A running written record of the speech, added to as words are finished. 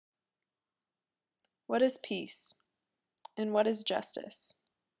What is peace? And what is justice?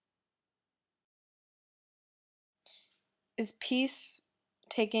 Is peace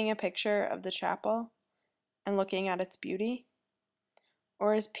taking a picture of the chapel and looking at its beauty?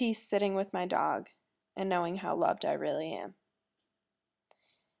 Or is peace sitting with my dog and knowing how loved I really am?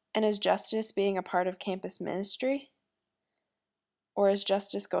 And is justice being a part of campus ministry? Or is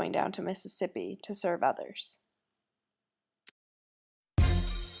justice going down to Mississippi to serve others?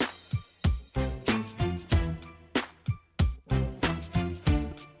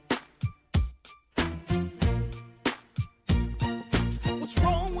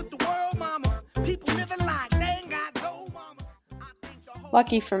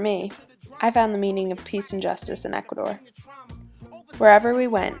 Lucky for me, I found the meaning of peace and justice in Ecuador. Wherever we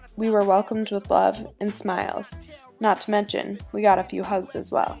went, we were welcomed with love and smiles, not to mention, we got a few hugs as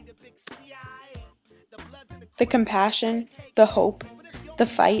well. The compassion, the hope, the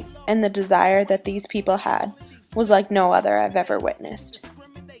fight, and the desire that these people had was like no other I've ever witnessed.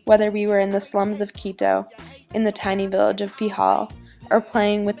 Whether we were in the slums of Quito, in the tiny village of Pijal, or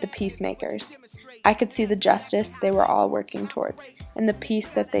playing with the peacemakers, I could see the justice they were all working towards and the peace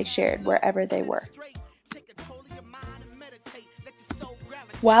that they shared wherever they were.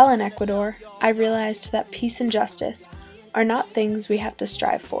 While in Ecuador, I realized that peace and justice are not things we have to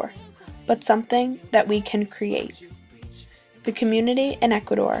strive for, but something that we can create. The community in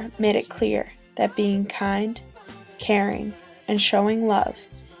Ecuador made it clear that being kind, caring, and showing love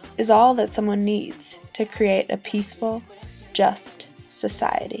is all that someone needs to create a peaceful, just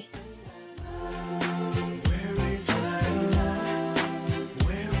society.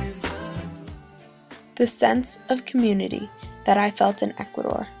 The sense of community that I felt in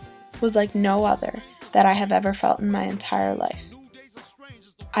Ecuador was like no other that I have ever felt in my entire life.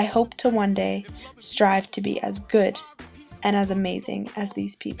 I hope to one day strive to be as good and as amazing as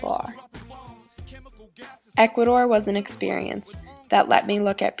these people are. Ecuador was an experience that let me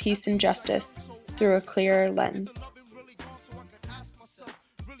look at peace and justice through a clearer lens.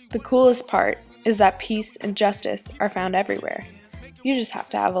 The coolest part is that peace and justice are found everywhere. You just have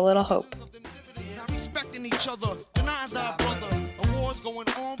to have a little hope. Respecting each other, denying thy brother. A war's going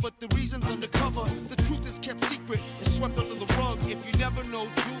on, but the reason's undercover. The truth is kept secret, it's swept under the rug. If you never know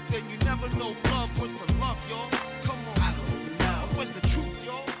truth, then you never know love. What's the love, y'all? Come on, I don't know. What's the truth,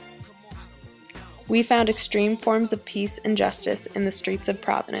 y'all? Come on, I don't know. We found extreme forms of peace and justice in the streets of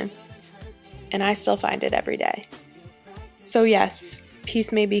Providence, and I still find it every day. So yes,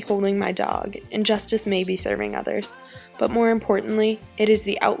 peace may be holding my dog, and justice may be serving others. But more importantly, it is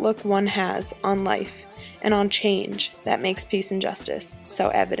the outlook one has on life and on change that makes peace and justice so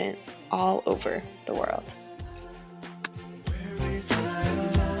evident all over the world.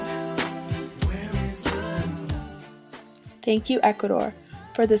 Thank you, Ecuador,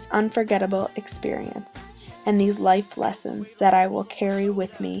 for this unforgettable experience and these life lessons that I will carry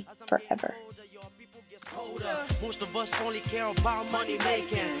with me forever. Most of us only care about money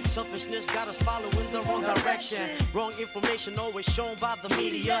making. Selfishness got us following the wrong direction. Wrong information always shown by the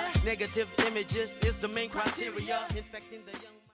media. Negative images is the main criteria. Infecting the young